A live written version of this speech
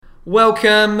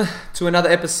Welcome to another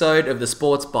episode of the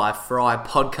Sports by Fry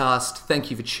podcast. Thank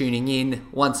you for tuning in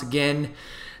once again.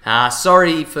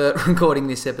 Sorry for recording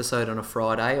this episode on a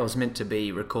Friday. I was meant to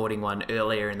be recording one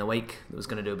earlier in the week. I was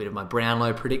going to do a bit of my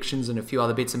Brownlow predictions and a few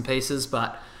other bits and pieces,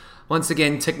 but once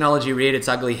again, technology reared its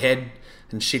ugly head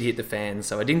and shit hit the fan.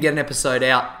 So I didn't get an episode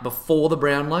out before the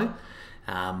Brownlow,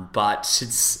 but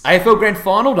it's AFL Grand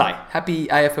Final Day. Happy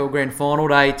AFL Grand Final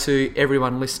Day to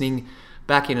everyone listening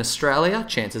back in Australia.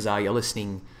 Chances are you're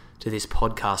listening to this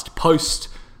podcast post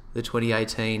the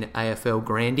 2018 AFL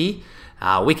Grandie.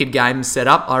 Wicked game set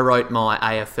up. I wrote my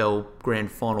AFL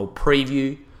Grand Final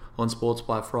preview on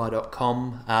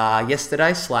sportsbyfry.com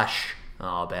yesterday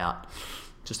about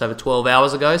just over 12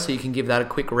 hours ago, so you can give that a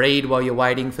quick read while you're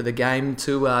waiting for the game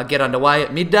to get underway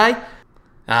at midday.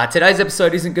 Today's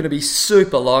episode isn't going to be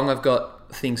super long. I've got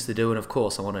things to do, and of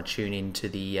course I want to tune into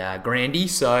the Grandie,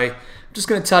 so I'm just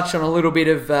going to touch on a little bit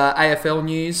of AFL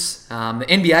news. The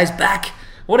NBA's back.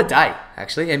 What a day,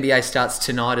 actually. NBA starts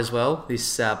tonight as well.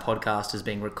 This podcast is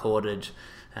being recorded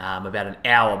about an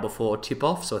hour before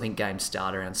tip-off, so I think games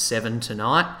start around 7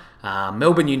 tonight.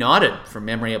 Melbourne United, from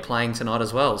memory, are playing tonight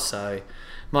as well, so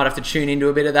might have to tune into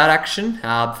a bit of that action.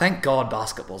 Thank God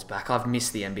basketball's back. I've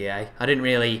missed the NBA. I didn't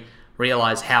really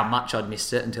realise how much I'd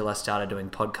missed it until I started doing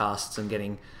podcasts and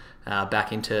getting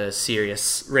back into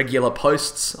serious regular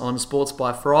posts on Sports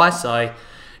by Fry. So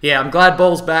yeah, I'm glad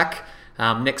ball's back.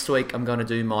 Next week I'm going to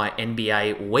do my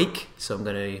NBA week. So I'm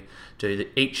going to do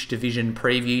each division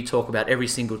preview, talk about every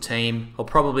single team. I'll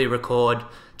probably record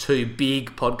 2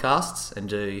 big podcasts and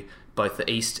do both the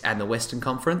East and the Western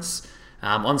Conference.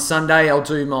 On Sunday I'll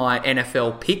do my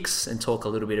NFL picks and talk a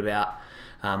little bit about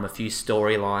a few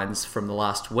storylines from the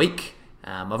last week.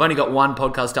 I've only got one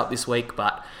podcast up this week,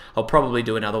 but I'll probably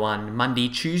do another one Monday,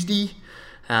 Tuesday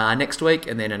next week,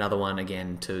 and then another one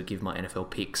again to give my NFL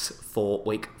picks for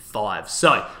week 5.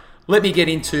 So let me get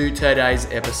into today's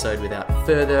episode without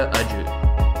further ado.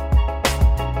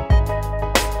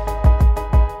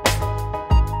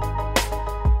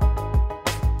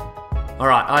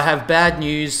 Alright, I have bad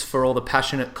news for all the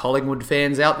passionate Collingwood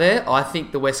fans out there. I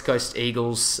think the West Coast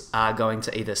Eagles are going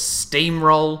to either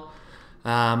steamroll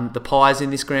the Pies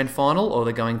in this grand final, or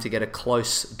they're going to get a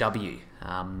close W.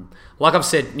 Like I've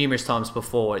said numerous times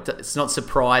before, it's not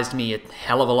surprised me a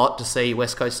hell of a lot to see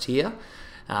West Coast here.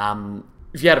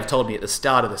 If you had have told me at the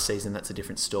start of the season, that's a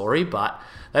different story, but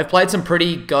they've played some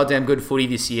pretty goddamn good footy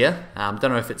this year. Don't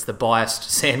know if it's the biased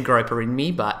sandgroper in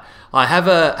me, but I have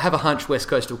a hunch West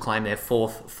Coast will claim their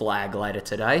 4th flag later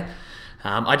today.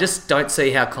 I just don't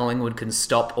see how Collingwood can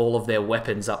stop all of their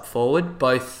weapons up forward.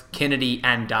 Both Kennedy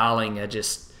and Darling are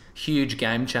just huge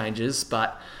game changers,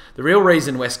 but the real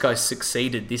reason West Coast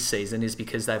succeeded this season is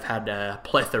because they've had a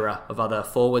plethora of other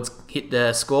forwards hit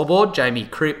the scoreboard. Jamie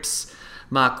Cripps,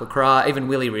 Mark Lacroix, even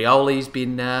Willie Rioli's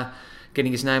been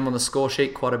getting his name on the score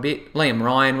sheet quite a bit. Liam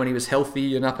Ryan, when he was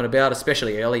healthy and up and about,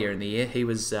 especially earlier in the year, he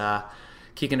was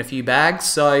kicking a few bags.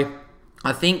 So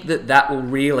I think that will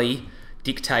really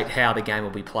dictate how the game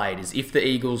will be played. Is if the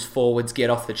Eagles forwards get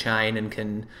off the chain and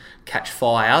can catch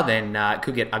fire, then it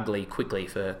could get ugly quickly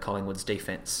for Collingwood's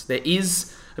defence. There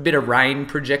is a bit of rain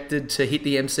projected to hit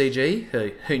the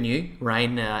MCG. Who knew?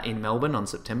 Rain in Melbourne on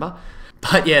September.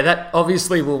 But yeah, that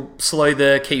obviously will slow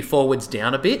the key forwards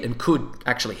down a bit and could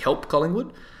actually help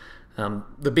Collingwood.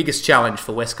 The biggest challenge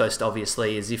for West Coast,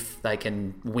 obviously, is if they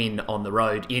can win on the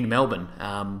road in Melbourne.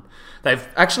 They've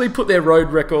actually put their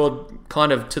road record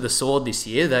kind of to the sword this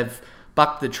year. They've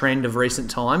bucked the trend of recent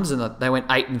times, and they went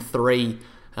 8-3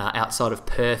 outside of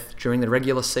Perth during the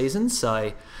regular season.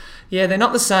 So yeah, they're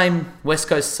not the same West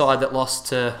Coast side that lost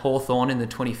to Hawthorn in the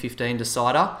 2015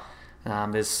 decider.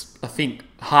 I think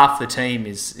half the team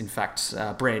is, in fact,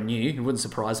 brand new. It wouldn't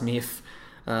surprise me if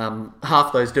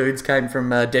half those dudes came from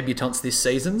debutants this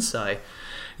season. So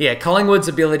yeah, Collingwood's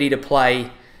ability to play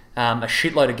a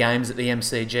shitload of games at the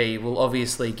MCG will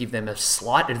obviously give them a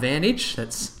slight advantage.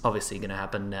 That's obviously going to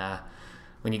happen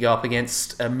when you go up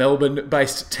against a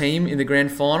Melbourne-based team in the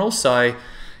grand final. So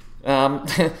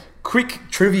quick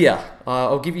trivia.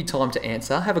 I'll give you time to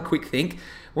answer. Have a quick think.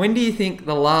 When do you think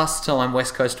the last time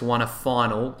West Coast won a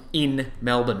final in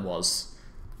Melbourne was?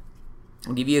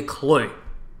 I'll give you a clue.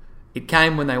 It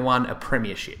came when they won a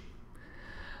premiership.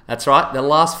 That's right. The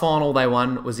last final they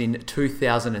won was in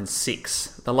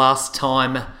 2006. The last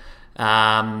time,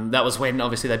 that was when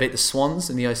obviously they beat the Swans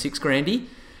in the 06 Grandie.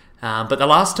 But the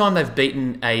last time they've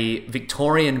beaten a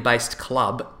Victorian-based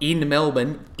club in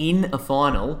Melbourne in a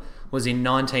final was in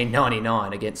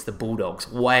 1999 against the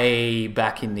Bulldogs, way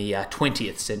back in the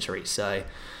 20th century. So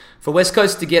for West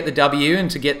Coast to get the W and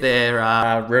to get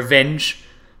their revenge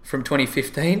from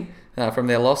 2015, from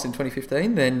their loss in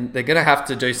 2015, then they're going to have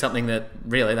to do something that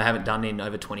really they haven't done in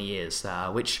over 20 years,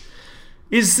 which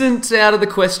isn't out of the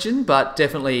question, but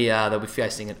definitely they'll be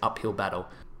facing an uphill battle.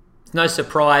 It's no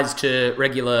surprise to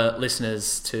regular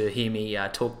listeners to hear me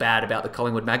talk bad about the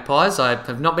Collingwood Magpies. I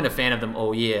have not been a fan of them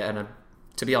all year, and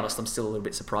to be honest, I'm still a little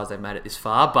bit surprised they've made it this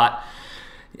far, but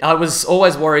I was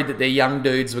always worried that their young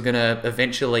dudes were going to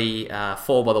eventually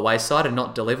fall by the wayside and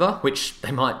not deliver, which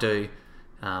they might do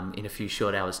in a few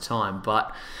short hours' time.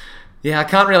 But yeah, I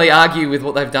can't really argue with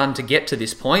what they've done to get to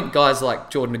this point. Guys like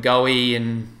Jordan Agoe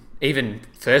and even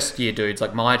first-year dudes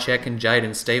like Myercheck and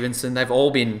Jaden Stevenson, they've all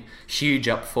been huge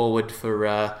up forward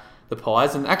for the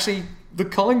Pies. And actually, the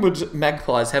Collingwood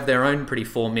Magpies have their own pretty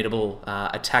formidable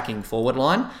attacking forward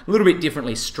line, a little bit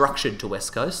differently structured to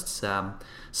West Coast's.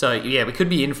 So yeah, we could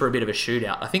be in for a bit of a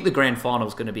shootout. I think the grand final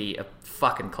is going to be a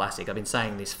fucking classic. I've been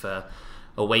saying this for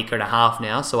a week and a half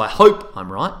now, so I hope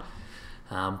I'm right.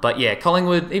 But yeah,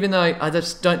 Collingwood, even though I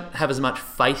just don't have as much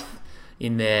faith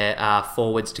in their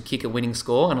forwards to kick a winning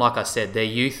score, and like I said, their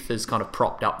youth has kind of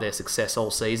propped up their success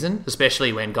all season,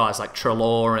 especially when guys like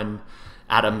Treloar and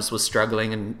Adams was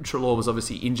struggling, and Treloar was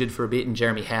obviously injured for a bit, and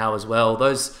Jeremy Howe as well.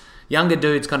 Those younger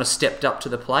dudes kind of stepped up to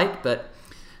the plate, but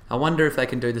I wonder if they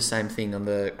can do the same thing on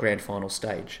the grand final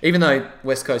stage. Even though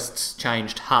West Coast's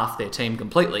changed half their team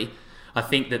completely, I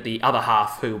think that the other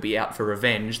half who will be out for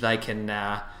revenge, they can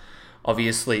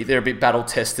obviously, they're a bit battle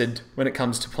tested when it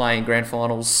comes to playing grand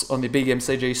finals on the big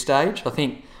MCG stage. I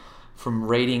think from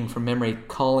reading from memory,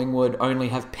 Collingwood only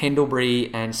have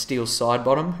Pendlebury and Steele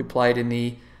Sidebottom, who played in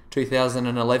the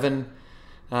 2011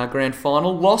 grand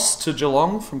final. Lost to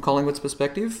Geelong from Collingwood's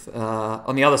perspective.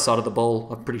 On the other side of the ball,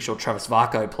 I'm pretty sure Travis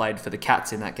Varco played for the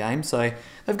Cats in that game. So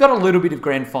they've got a little bit of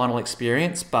grand final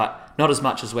experience, but not as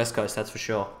much as West Coast, that's for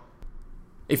sure.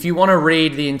 If you want to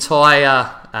read the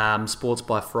entire Sports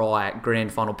by Fry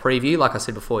grand final preview, like I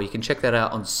said before, you can check that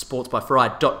out on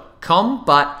sportsbyfry.com.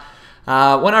 But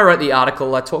when I wrote the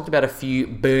article, I talked about a few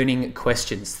burning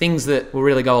questions, things that will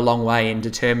really go a long way in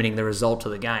determining the result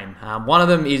of the game. One of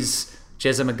them is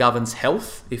Jezza McGovern's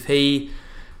health. If he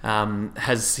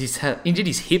has injured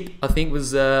his hip, I think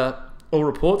was all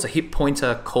reports, a hip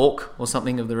pointer cork or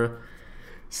something of the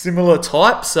similar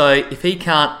type. So if he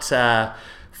can't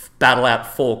battle out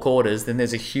 4 quarters, then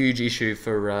there's a huge issue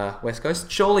for West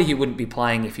Coast. Surely he wouldn't be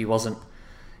playing if he wasn't,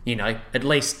 at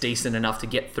least decent enough to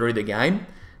get through the game.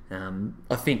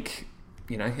 I think,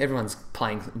 everyone's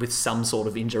playing with some sort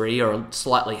of injury or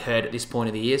slightly hurt at this point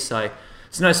of the year, so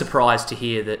it's no surprise to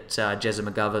hear that Jezza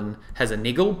McGovern has a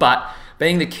niggle, but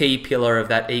being the key pillar of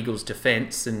that Eagles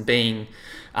defence and being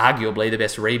arguably the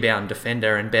best rebound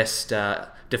defender and best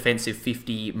defensive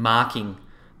 50 marking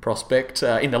prospect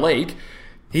in the league,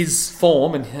 his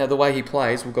form and the way he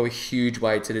plays will go a huge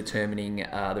way to determining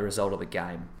the result of the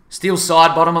game. Steele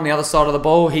Sidebottom on the other side of the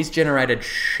ball, he's generated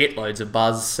shitloads of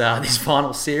buzz this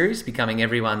final series, becoming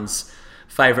everyone's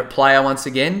favourite player once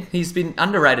again. He's been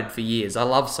underrated for years. I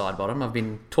love Sidebottom. I've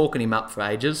been talking him up for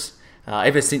ages,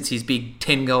 ever since his big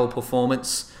 10-goal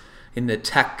performance in the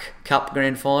TAC Cup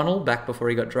Grand Final back before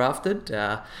he got drafted.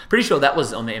 Pretty sure that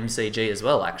was on the MCG as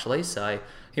well, actually, so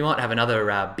he might have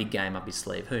another big game up his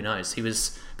sleeve. Who knows? He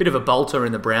was a bit of a bolter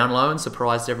in the Brownlow and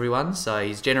surprised everyone. So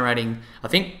he's generating, I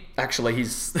think, actually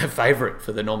he's the favourite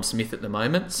for the Norm Smith at the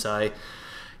moment. So,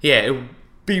 yeah, it'll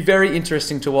be very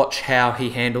interesting to watch how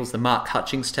he handles the Mark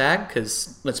Hutchings tag,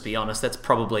 because, let's be honest, that's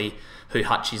probably who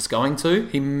Hutch is going to.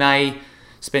 He may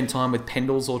spend time with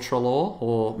Pendles or Treloar,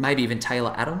 or maybe even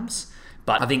Taylor Adams.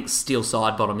 But I think Steele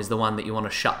Sidebottom is the one that you want to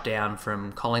shut down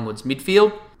from Collingwood's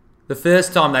midfield. The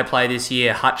first time they played this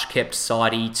year, Hutch kept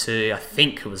Sidey to, I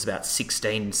think it was about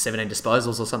 16, 17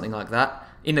 disposals or something like that.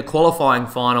 In the qualifying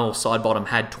final, Sidebottom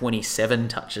had 27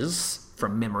 touches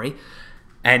from memory.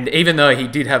 And even though he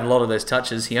did have a lot of those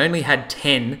touches, he only had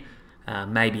 10,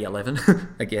 maybe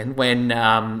 11, again, when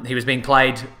he was being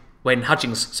played, when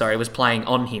Hutchings, was playing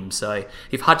on him. So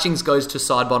if Hutchings goes to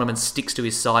Sidebottom and sticks to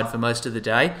his side for most of the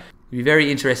day, it'd be very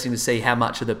interesting to see how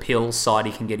much of the pill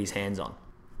Sidey can get his hands on.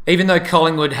 Even though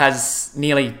Collingwood has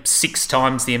nearly 6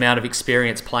 times the amount of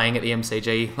experience playing at the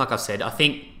MCG, like I've said, I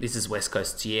think this is West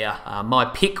Coast's year. My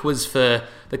pick was for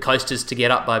the Coasters to get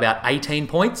up by about 18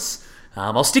 points.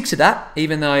 I'll stick to that,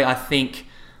 even though I think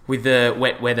with the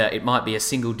wet weather, it might be a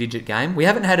single-digit game. We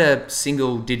haven't had a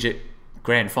single-digit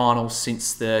grand final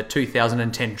since the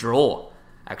 2010 draw,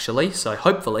 actually. So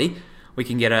hopefully we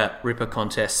can get a ripper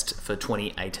contest for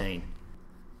 2018.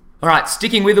 All right,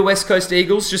 sticking with the West Coast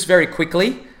Eagles, just very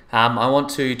quickly, I want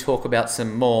to talk about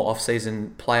some more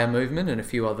off-season player movement and a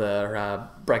few other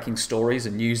breaking stories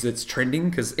and news that's trending,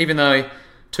 because even though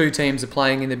 2 teams are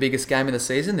playing in the biggest game of the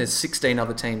season. There's 16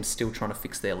 other teams still trying to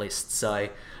fix their list. So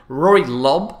Rory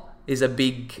Lobb is a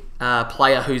big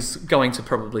player who's going to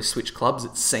probably switch clubs.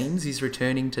 It seems he's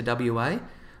returning to WA.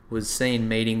 Was seen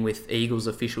meeting with Eagles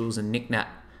officials and Nick Nat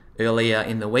earlier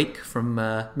in the week from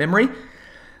memory.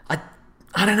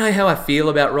 I don't know how I feel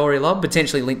about Rory Lobb,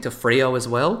 potentially linked to Freo as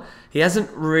well. He hasn't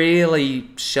really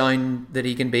shown that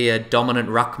he can be a dominant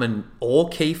ruckman or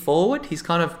key forward. He's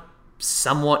kind of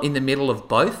somewhat in the middle of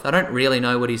both. I don't really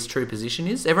know what his true position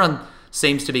is. Everyone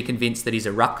seems to be convinced that he's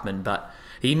a ruckman, but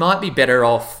he might be better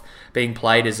off being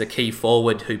played as a key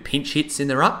forward who pinch hits in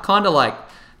the ruck, kind of like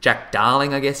Jack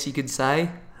Darling, I guess you could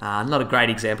say. Not a great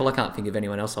example. I can't think of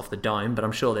anyone else off the dome, but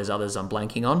I'm sure there's others I'm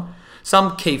blanking on.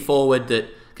 Some key forward that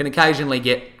can occasionally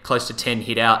get close to 10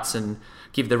 hit-outs and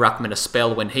give the ruckman a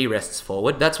spell when he rests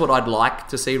forward. That's what I'd like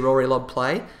to see Rory Lobb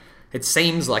play. It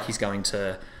seems like he's going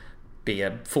to be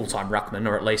a full-time ruckman,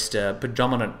 or at least a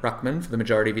predominant ruckman for the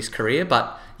majority of his career.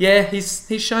 But yeah, he's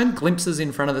shown glimpses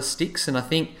in front of the sticks, and I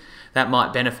think that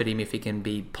might benefit him if he can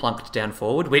be plunked down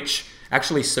forward, which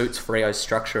actually suits Freo's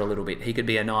structure a little bit. He could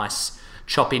be a nice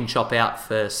chop-in, chop-out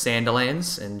for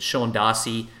Sandilands, and Sean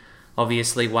Darcy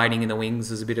obviously waiting in the wings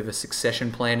as a bit of a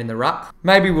succession plan in the ruck.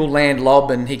 Maybe we'll land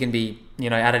Lobb and he can be,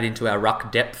 added into our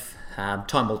ruck depth.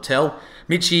 Time will tell.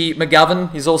 Mitchy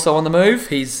McGovern is also on the move.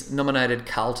 He's nominated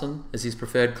Carlton as his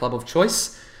preferred club of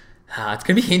choice. It's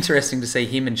going to be interesting to see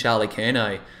him and Charlie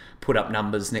Curnow put up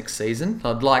numbers next season.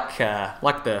 I'd like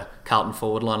the Carlton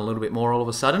forward line a little bit more all of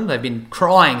a sudden. They've been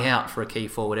crying out for a key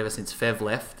forward ever since Fev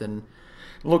left, and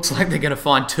it looks like they're going to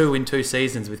find 2 in 2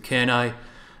 seasons with Curnow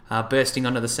bursting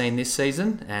onto the scene this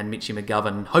season, and Mitchy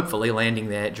McGovern hopefully landing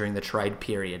there during the trade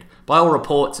period. By all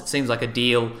reports, it seems like a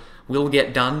deal will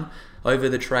get done over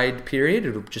the trade period.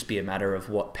 It'll just be a matter of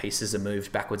what pieces are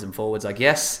moved backwards and forwards, I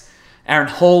guess. Aaron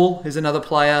Hall is another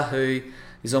player who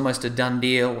is almost a done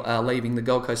deal leaving the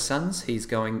Gold Coast Suns. He's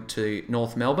going to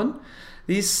North Melbourne.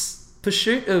 This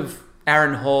pursuit of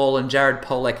Aaron Hall and Jared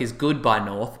Polec is good by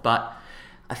North, but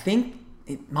I think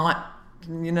it might...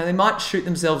 they might shoot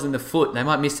themselves in the foot. They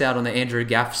might miss out on the Andrew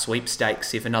Gaff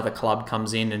sweepstakes if another club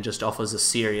comes in and just offers a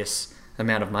serious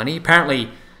amount of money. Apparently,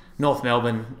 North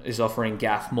Melbourne is offering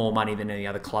Gaff more money than any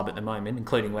other club at the moment,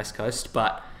 including West Coast.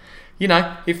 But,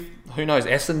 if, who knows,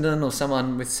 Essendon or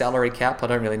someone with salary cap, I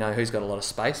don't really know who's got a lot of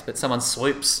space, but someone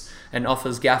swoops and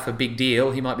offers Gaff a big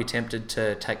deal, he might be tempted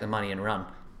to take the money and run.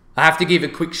 I have to give a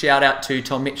quick shout out to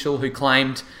Tom Mitchell, who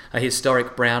claimed a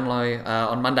historic Brownlow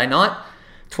on Monday night.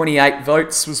 28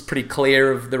 votes was pretty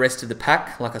clear of the rest of the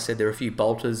pack. Like I said, there were a few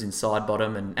bolters in side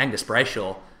bottom, and Angus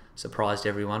Brayshaw surprised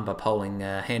everyone by polling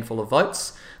a handful of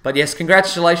votes. But yes,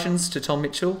 congratulations to Tom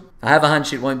Mitchell. I have a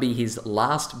hunch it won't be his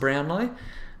last Brownlow.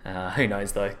 Who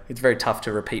knows though? It's very tough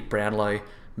to repeat Brownlow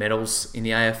medals in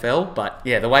the AFL. But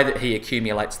yeah, the way that he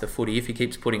accumulates the footy, if he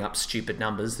keeps putting up stupid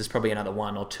numbers, there's probably another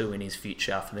 1 or 2 in his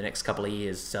future for the next couple of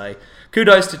years. So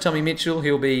kudos to Tommy Mitchell.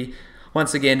 He'll be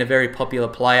once again a very popular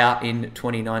player in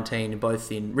 2019,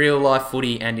 both in real life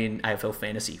footy and in AFL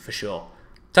fantasy for sure.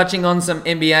 Touching on some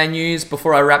NBA news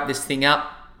before I wrap this thing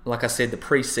up. Like I said, the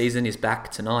pre-season is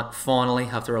back tonight, finally,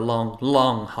 after a long,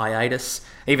 long hiatus.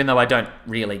 Even though I don't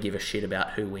really give a shit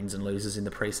about who wins and loses in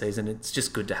the pre-season, it's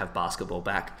just good to have basketball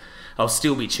back. I'll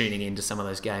still be tuning into some of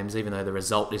those games, even though the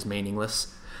result is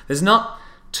meaningless. There's not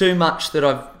too much that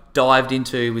I've dived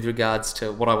into with regards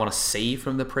to what I want to see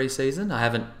from the pre-season. I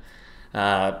haven't,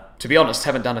 to be honest,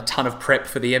 haven't done a ton of prep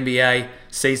for the NBA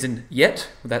season yet.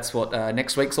 That's what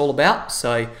next week's all about.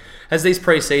 So as these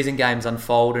pre-season games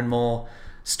unfold and more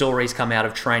stories come out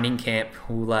of training camp,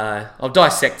 I'll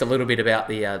dissect a little bit about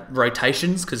the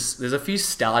rotations, because there's a few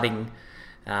starting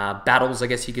battles, I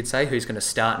guess you could say, who's going to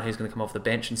start and who's going to come off the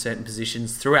bench in certain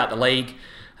positions throughout the league.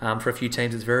 For a few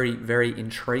teams, it's very, very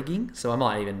intriguing. So I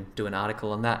might even do an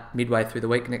article on that midway through the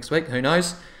week next week. Who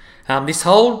knows? This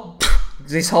whole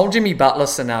Jimmy Butler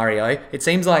scenario, it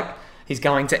seems like he's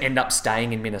going to end up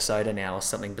staying in Minnesota now or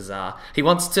something bizarre. He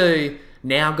wants to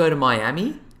now go to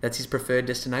Miami. That's his preferred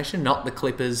destination, not the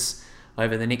Clippers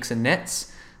over the Knicks and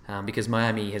Nets, because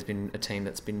Miami has been a team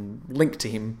that's been linked to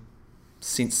him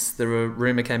since the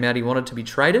rumour came out he wanted to be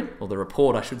traded, or the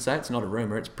report, I should say. It's not a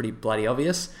rumour, it's pretty bloody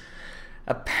obvious.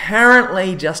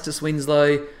 Apparently, Justice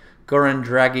Winslow, Goran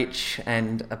Dragic,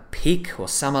 and a pick or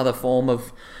some other form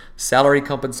of salary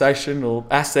compensation or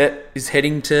asset is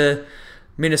heading to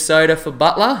Minnesota for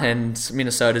Butler, and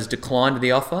Minnesota's declined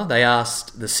the offer. They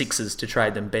asked the Sixers to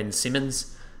trade them Ben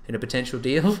Simmons in a potential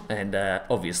deal, and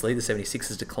obviously the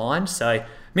 76ers declined. So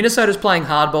Minnesota's playing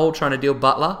hardball, trying to deal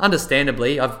Butler.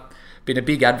 Understandably, I've been a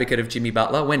big advocate of Jimmy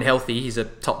Butler. When healthy, he's a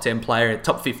top 10 player,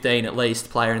 top 15 at least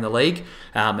player in the league,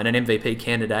 and an MVP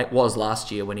candidate. Was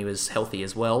last year when he was healthy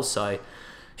as well. So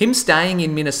him staying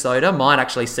in Minnesota might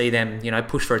actually see them,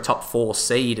 push for a top 4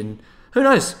 seed, and who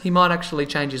knows, he might actually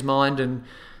change his mind and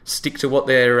stick to what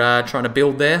they're trying to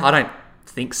build there. I don't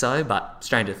think so, but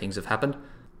stranger things have happened.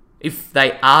 If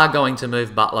they are going to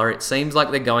move Butler, it seems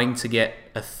like they're going to get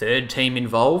a third team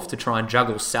involved to try and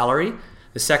juggle salary.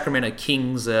 The Sacramento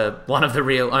Kings are one of the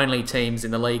real only teams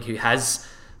in the league who has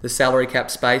the salary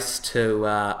cap space to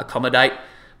accommodate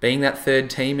being that third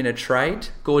team in a trade.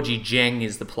 Gorgie Dieng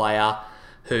is the player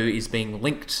who is being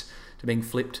linked to being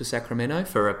flipped to Sacramento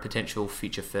for a potential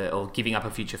future first, or giving up a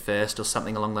future first or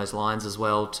something along those lines as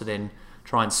well, to then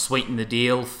try and sweeten the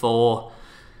deal for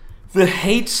the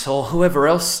Heat or whoever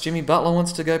else Jimmy Butler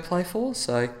wants to go play for.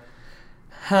 So,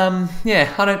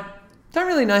 I don't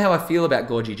really know how I feel about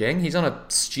Gorgie Dieng. He's on a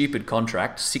stupid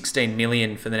contract, $16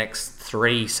 million for the next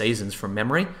 3 seasons from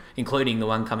memory, including the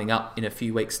one coming up in a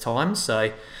few weeks' time.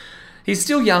 So he's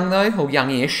still young though, or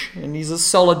youngish, and he's a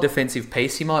solid defensive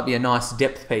piece. He might be a nice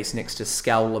depth piece next to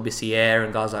Skal Labissiere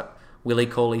and guys like Willie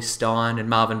Cauley-Stein and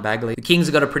Marvin Bagley. The Kings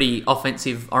have got a pretty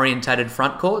offensive-orientated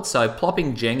front court, so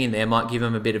plopping Dieng in there might give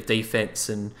him a bit of defense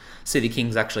and see the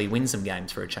Kings actually win some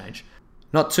games for a change.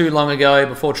 Not too long ago,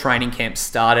 before training camp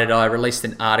started, I released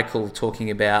an article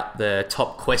talking about the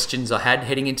top questions I had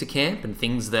heading into camp and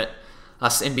things that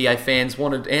us NBA fans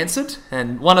wanted answered.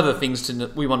 And one of the things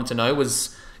we wanted to know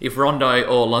was if Rondo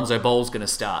or Lonzo Ball's going to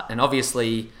start. And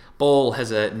obviously, Ball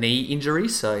has a knee injury,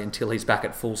 so until he's back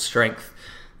at full strength,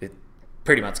 it's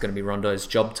pretty much going to be Rondo's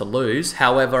job to lose.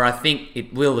 However, I think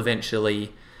it will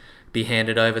eventually be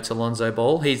handed over to Lonzo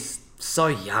Ball. He's so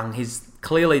young. He's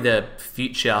clearly the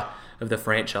future of the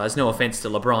franchise. No offense to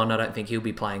LeBron, I don't think he'll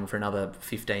be playing for another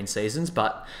 15 seasons,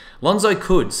 but Lonzo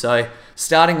could. So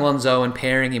starting Lonzo and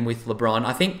pairing him with LeBron,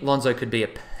 I think Lonzo could be a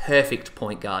perfect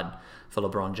point guard for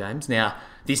LeBron James. Now,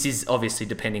 this is obviously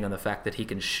depending on the fact that he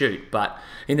can shoot, but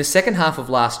in the second half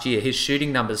of last year, his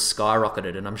shooting numbers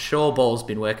skyrocketed, and I'm sure Ball's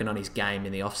been working on his game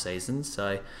in the off-season.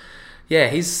 So yeah,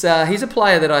 he's a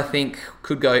player that I think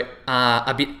could go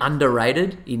a bit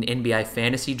underrated in NBA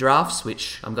fantasy drafts,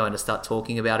 which I'm going to start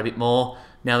talking about a bit more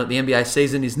now that the NBA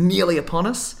season is nearly upon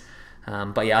us.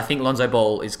 But yeah, I think Lonzo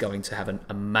Ball is going to have an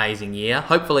amazing year.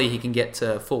 Hopefully he can get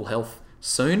to full health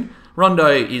soon. Rondo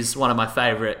is one of my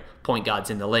favourite point guards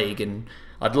in the league, and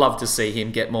I'd love to see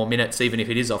him get more minutes, even if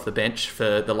it is off the bench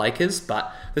for the Lakers. But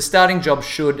the starting job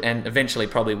should, and eventually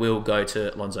probably will, go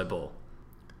to Lonzo Ball.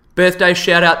 Birthday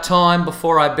shout-out time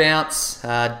before I bounce.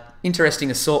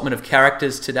 Interesting assortment of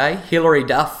characters today. Hilary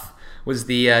Duff was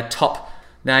the top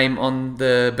name on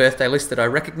the birthday list that I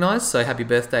recognised, so happy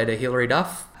birthday to Hilary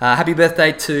Duff. Happy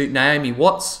birthday to Naomi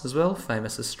Watts as well,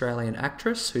 famous Australian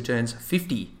actress who turns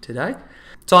 50 today.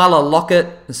 Tyler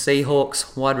Lockett, the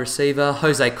Seahawks wide receiver.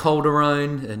 Jose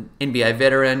Calderon, an NBA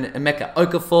veteran. Emeka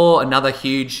Okafor, another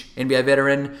huge NBA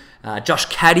veteran. Josh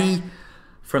Caddy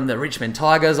from the Richmond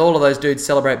Tigers. All of those dudes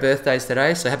celebrate birthdays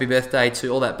today, so happy birthday to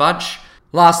all that bunch.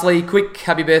 Lastly, quick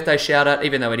happy birthday shout out,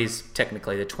 even though it is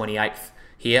technically the 28th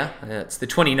here. It's the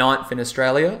 29th in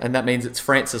Australia, and that means it's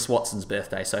Francis Watson's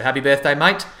birthday. So happy birthday,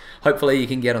 mate. Hopefully you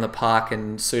can get on the park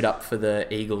and suit up for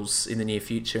the Eagles in the near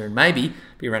future and maybe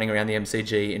be running around the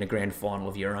MCG in a grand final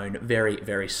of your own very,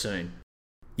 very soon.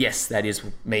 Yes, that is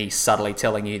me subtly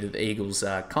telling you that the Eagles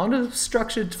are kind of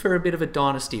structured for a bit of a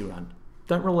dynasty run.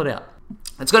 Don't rule it out.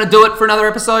 That's going to do it for another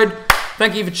episode.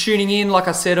 Thank you for tuning in. Like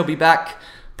I said, I'll be back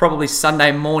probably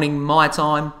Sunday morning my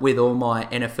time with all my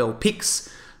NFL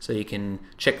picks. So you can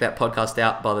check that podcast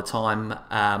out by the time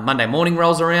Monday morning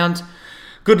rolls around.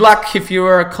 Good luck if you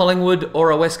are a Collingwood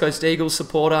or a West Coast Eagles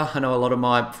supporter. I know a lot of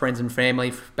my friends and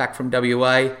family back from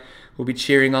WA will be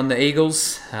cheering on the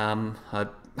Eagles. I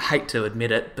hate to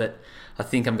admit it, but I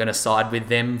think I'm going to side with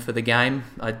them for the game.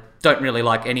 I don't really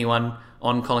like anyone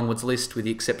on Collingwood's list with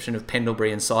the exception of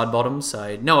Pendlebury and Sidebottom.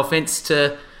 So no offence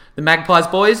to the Magpies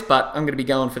boys, but I'm going to be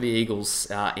going for the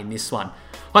Eagles in this one.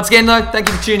 Once again though, thank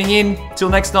you for tuning in. Till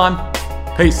next time,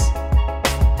 peace.